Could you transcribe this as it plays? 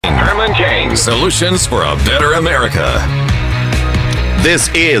Solutions for a better America. This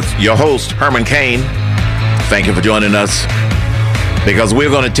is your host, Herman Cain. Thank you for joining us, because we're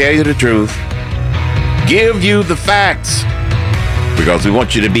going to tell you the truth, give you the facts, because we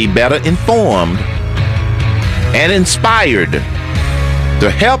want you to be better informed and inspired to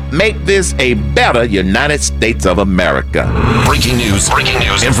help make this a better United States of America. Breaking news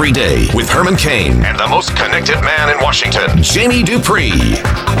every day with Herman Cain and the most connected man in Washington, Jamie Dupree.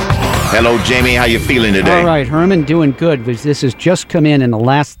 Hello, Jamie. How you feeling today? All right, Herman, doing good. This has just come in the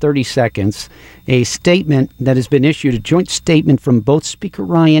last 30 seconds. A statement that has been issued, a joint statement from both Speaker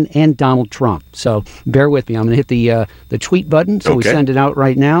Ryan and Donald Trump. So bear with me. I'm going to hit the tweet button, so we send it out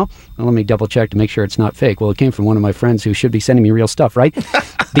right now. Well, let me double check to make sure it's not fake. Well, it came from one of my friends who should be sending me real stuff, right?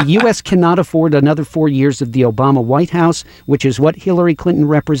 The U.S. cannot afford another 4 years of the Obama White House, which is what Hillary Clinton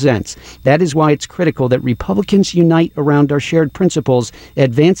represents. That is why it's critical that Republicans unite around our shared principles,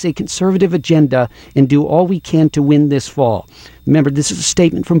 advance a conservative agenda, and do all we can to win this fall. Remember, this is a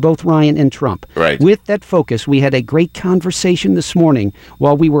statement from both Ryan and Trump. Right. With that focus, we had a great conversation this morning.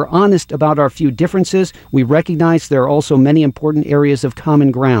 While we were honest about our few differences, we recognize there are also many important areas of common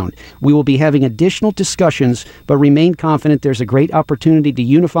ground. We will be having additional discussions, but remain confident there's a great opportunity to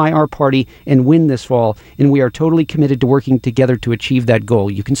unify our party and win this fall, and we are totally committed to working together to achieve that goal.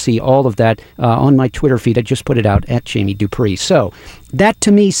 You can see all of that on my Twitter feed. I just put it out at Jamie Dupree. So that,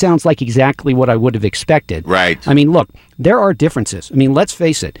 to me, sounds like exactly what I would have expected. Right. I mean, look, there are differences. I mean, let's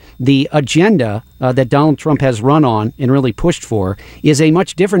face it. The agenda that Donald Trump has run on and really pushed for is a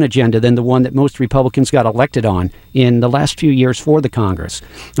much different agenda than the one that most Republicans got elected on in the last few years for the Congress.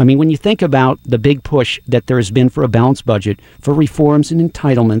 I mean, when you think about the big push that there has been for a balanced budget, for reforms and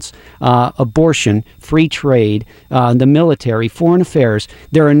entitlements, abortion, free trade, the military, foreign affairs,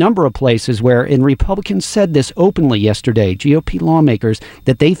 there are a number of places where, and Republicans said this openly yesterday, GOP lawmakers,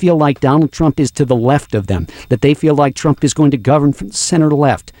 that they feel like Donald Trump is to the left of them, that they feel like Trump is going to govern from center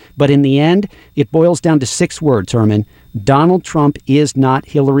left. But in the end, it boils down to 6 words, Herman. Donald Trump is not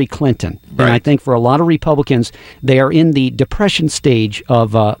Hillary Clinton. Right. And I think for a lot of Republicans, they are in the depression stage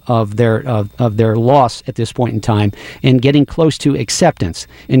of their loss at this point in time, and getting close to acceptance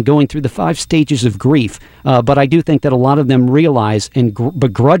and going through the 5 stages of grief. But I do think that a lot of them realize, and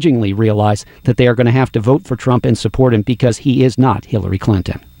begrudgingly realize, that they are going to have to vote for Trump and support him because he is not Hillary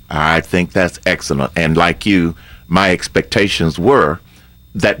Clinton. I think that's excellent. And like you, my expectations were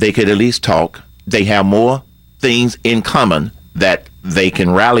that they could at least talk. They have more things in common that they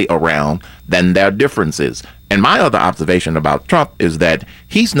can rally around than their differences. And my other observation about Trump is that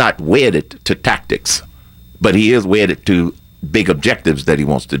he's not wedded to tactics, but he is wedded to big objectives that he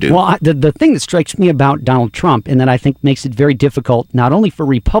wants to do. Well, the thing that strikes me about Donald Trump, and that I think makes it very difficult not only for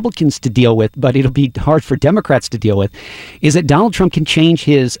Republicans to deal with, but it'll be hard for Democrats to deal with, is that Donald Trump can change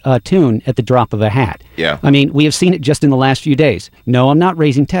his tune at the drop of a hat. Yeah. I mean, we have seen it just in the last few days. No, I'm not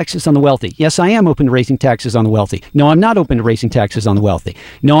raising taxes on the wealthy. Yes, I am open to raising taxes on the wealthy. No, I'm not open to raising taxes on the wealthy.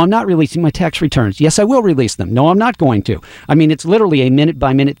 No, I'm not releasing my tax returns. Yes, I will release them. No, I'm not going to. I mean, it's literally a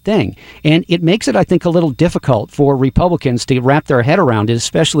minute-by-minute thing. And it makes it, I think, a little difficult for Republicans to wrap their head around it,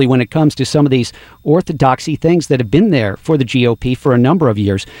 especially when it comes to some of these orthodoxy things that have been there for the GOP for a number of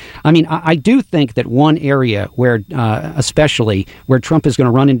years. I mean, I do think that one area where, especially where Trump is going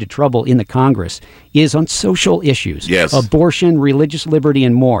to run into trouble in the Congress is on social issues. Yes. Abortion, religious liberty,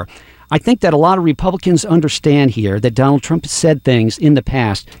 and more. I think that a lot of Republicans understand here that Donald Trump has said things in the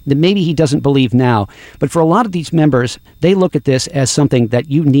past that maybe he doesn't believe now. But for a lot of these members, they look at this as something that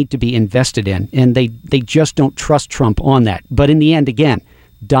you need to be invested in, and they just don't trust Trump on that. But in the end, again,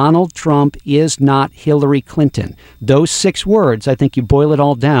 Donald Trump is not Hillary Clinton. Those 6 words, I think you boil it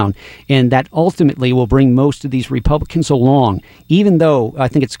all down, and that ultimately will bring most of these Republicans along, even though I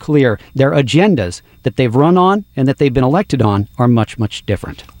think it's clear their agendas that they've run on and that they've been elected on are much, much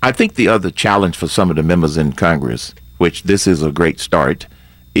different. I think the other challenge for some of the members in Congress, which this is a great start,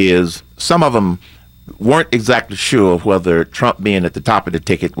 is some of them weren't exactly sure whether Trump being at the top of the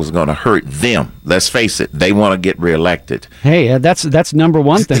ticket was going to hurt them. Let's face it, they want to get reelected. Hey, that's number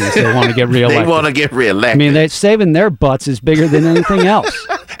one thing is they want to get reelected. They want to get reelected. I mean, saving their butts is bigger than anything else.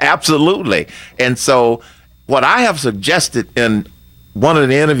 Absolutely. And so what I have suggested in one of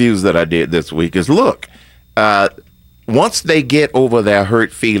the interviews that I did this week is, look, once they get over their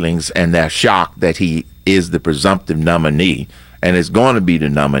hurt feelings and their shock that he is the presumptive nominee and is going to be the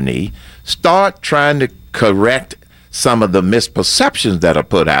nominee, start trying to correct some of the misperceptions that are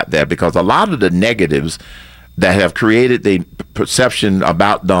put out there, because a lot of the negatives that have created the perception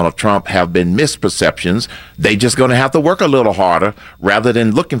about Donald Trump have been misperceptions. They just going to have to work a little harder rather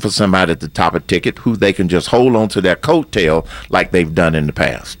than looking for somebody at the top of the ticket who they can just hold on to their coattail like they've done in the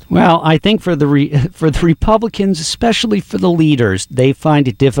past. Well, I think for the Republicans, especially for the leaders, they find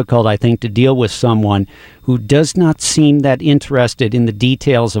it difficult, I think, to deal with someone who does not seem that interested in the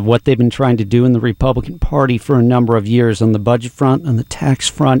details of what they've been trying to do in the Republican Party for a number of years on the budget front, on the tax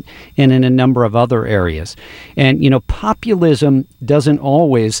front, and in a number of other areas. And, populism doesn't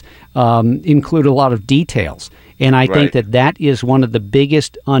always include a lot of details. And I think that is one of the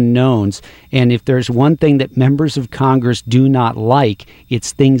biggest unknowns. And if there's one thing that members of Congress do not like,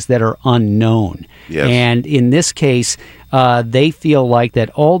 it's things that are unknown. Yes. And in this case, they feel like that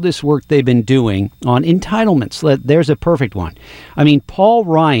all this work they've been doing on entitlements, there's a perfect one. I mean, Paul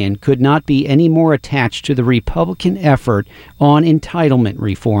Ryan could not be any more attached to the Republican effort on entitlement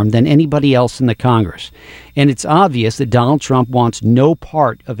reform than anybody else in the Congress. And it's obvious that Donald Trump wants no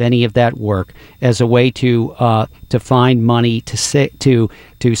part of any of that work as a way to find money,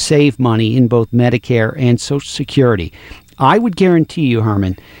 to save money in both Medicare and Social Security. I would guarantee you,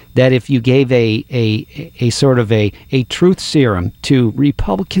 Herman, that if you gave a sort of a truth serum to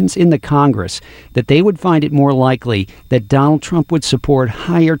Republicans in the Congress, that they would find it more likely that Donald Trump would support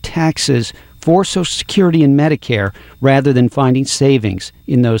higher taxes for Social Security and Medicare rather than finding savings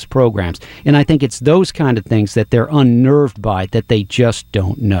in those programs. And I think it's those kind of things that they're unnerved by, that they just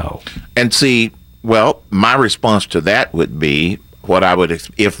don't know. And see, well, my response to that would be what I would,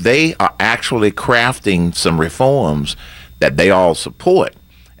 if they are actually crafting some reforms that they all support,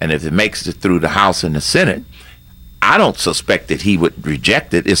 and if it makes it through the House and the Senate, I don't suspect that he would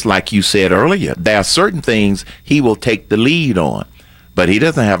reject it. It's like you said earlier. There are certain things he will take the lead on, but he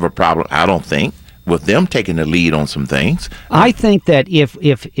doesn't have a problem, I don't think, with them taking the lead on some things. I think that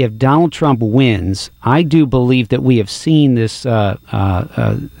if Donald Trump wins, I do believe that we have seen this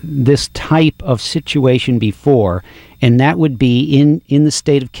this type of situation before, and that would be in the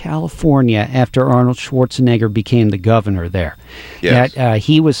state of California after Arnold Schwarzenegger became the governor there. Yes. That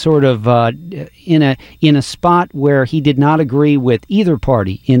he was sort of in a spot where he did not agree with either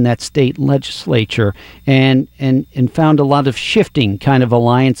party in that state legislature, and found a lot of shifting kind of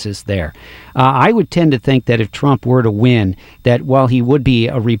alliances there. I would tend to think that if Trump were to win, that while he would be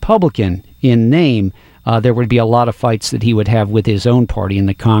a Republican in name, there would be a lot of fights that he would have with his own party in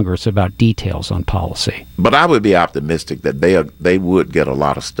the Congress about details on policy. But I would be optimistic that they would get a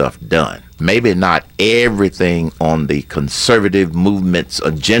lot of stuff done. Maybe not everything on the conservative movement's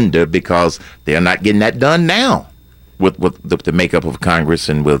agenda, because they're not getting that done now with the makeup of Congress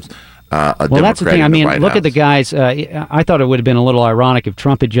and with a Democrat. Well, that's the thing. I mean, look House. at the guys. I thought it would have been a little ironic if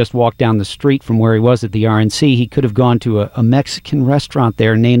Trump had just walked down the street from where he was at the RNC. He could have gone to a Mexican restaurant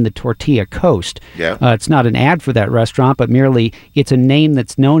there named the Tortilla Coast. Yeah. It's not an ad for that restaurant, but merely it's a name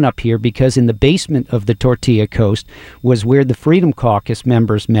that's known up here because in the basement of the Tortilla Coast was where the Freedom Caucus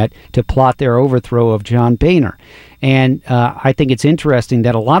members met to plot their overthrow of John Boehner. And I think it's interesting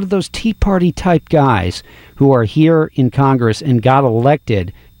that a lot of those Tea Party type guys who are here in Congress and got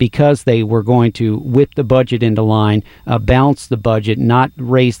elected because they were going to whip the budget into line, balance the budget, not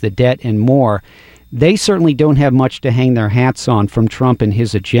raise the debt and more, they certainly don't have much to hang their hats on from Trump and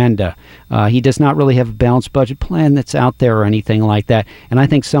his agenda. He does not really have a balanced budget plan that's out there or anything like that. And I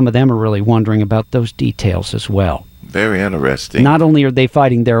think some of them are really wondering about those details as well. Very interesting. Not only are they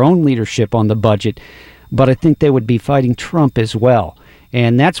fighting their own leadership on the budget, but I think they would be fighting Trump as well.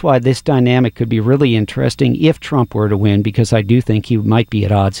 And that's why this dynamic could be really interesting if Trump were to win, because I do think he might be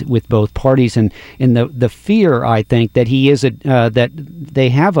at odds with both parties. And the fear, I think, that he is that they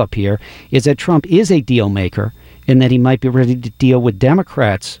have up here is that Trump is a deal maker and that he might be ready to deal with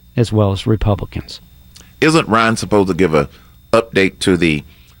Democrats as well as Republicans. Isn't Ryan supposed to give a update to the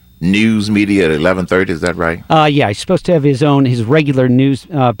news media at 11:30? Is that right? Yeah, he's supposed to have his regular news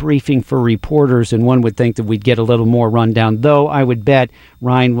briefing for reporters, and one would think that we'd get a little more rundown, though I would bet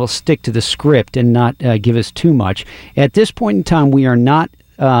Ryan will stick to the script and not give us too much. At this point in time, we are not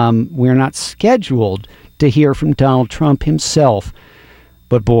scheduled to hear from Donald Trump himself.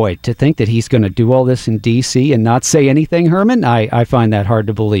 But boy, to think that he's going to do all this in D.C. and not say anything, Herman, I find that hard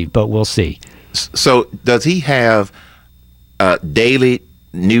to believe, but we'll see. So does he have a daily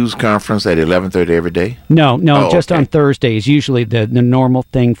news conference at 11:30 every day? No, just okay. on Thursdays. Usually the normal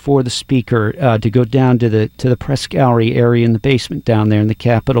thing for the speaker to go down to the press gallery area in the basement down there in the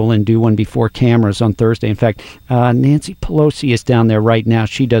Capitol and do one before cameras on Thursday. In fact, Nancy Pelosi is down there right now.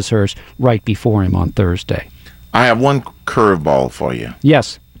 She does hers right before him on Thursday. I have one curveball for you.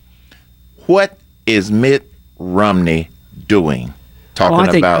 Yes. What is Mitt Romney doing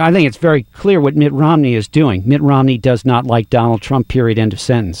talking Well, about. I think it's very clear what Mitt Romney is doing. Mitt Romney does not like Donald Trump, period, end of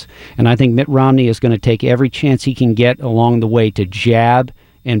sentence. And I think Mitt Romney is going to take every chance he can get along the way to jab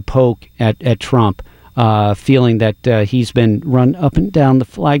and poke at Trump, feeling that he's been run up and down the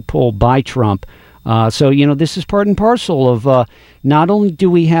flagpole by Trump. So, this is part and parcel of not only do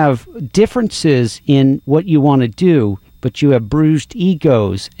we have differences in what you want to do, but you have bruised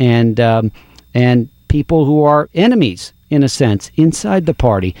egos and people who are enemies, in a sense, inside the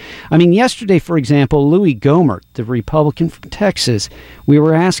party. I mean, yesterday, for example, Louis Gohmert, the Republican from Texas, we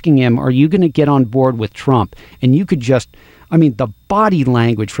were asking him, are you going to get on board with Trump? And you could just, the body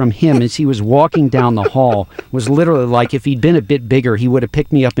language from him as he was walking down the hall was literally like if he'd been a bit bigger, he would have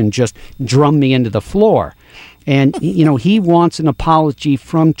picked me up and just drummed me into the floor. And, he wants an apology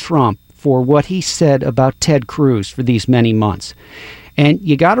from Trump for what he said about Ted Cruz for these many months. And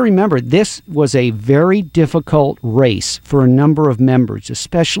you got to remember, this was a very difficult race for a number of members,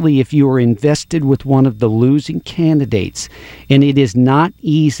 especially if you were invested with one of the losing candidates. And it is not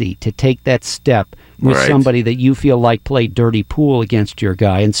easy to take that step with somebody that you feel like played dirty pool against your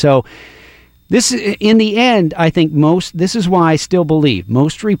guy. And so this, in the end, I think this is why I still believe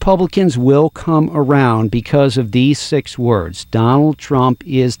most Republicans will come around because of these 6 words. Donald Trump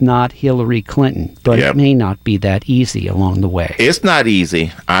is not Hillary Clinton, but It may not be that easy along the way. It's not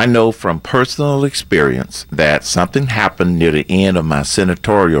easy. I know from personal experience that something happened near the end of my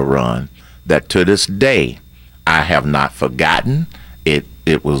senatorial run that to this day I have not forgotten.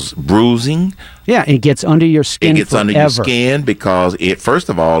 It was bruising. Yeah, it gets under your skin. It gets forever. under your skin because first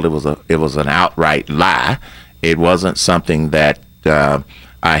of all, it was an outright lie. It wasn't something that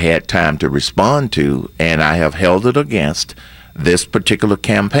I had time to respond to, and I have held it against this particular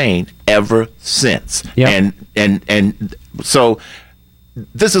campaign ever since. Yep. And so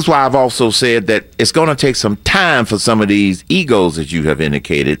this is why I've also said that it's going to take some time for some of these egos, as you have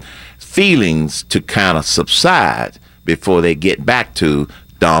indicated, feelings to kind of subside before they get back to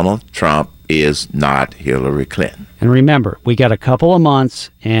Donald Trump is not Hillary Clinton. And remember, we got a couple of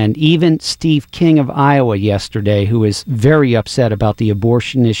months, and even Steve King of Iowa yesterday, who is very upset about the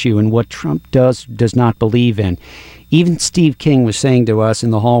abortion issue and what Trump does not believe in, even Steve King was saying to us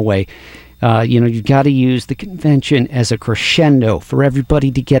in the hallway, you've got to use the convention as a crescendo for everybody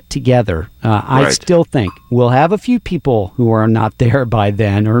to get together. I still think we'll have a few people who are not there by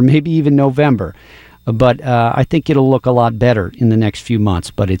then, or maybe even November. But I think it'll look a lot better in the next few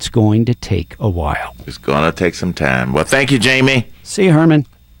months, but it's going to take a while. It's going to take some time. Well, thank you, Jamie. See you, Herman.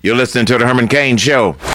 You're listening to The Herman Cain Show.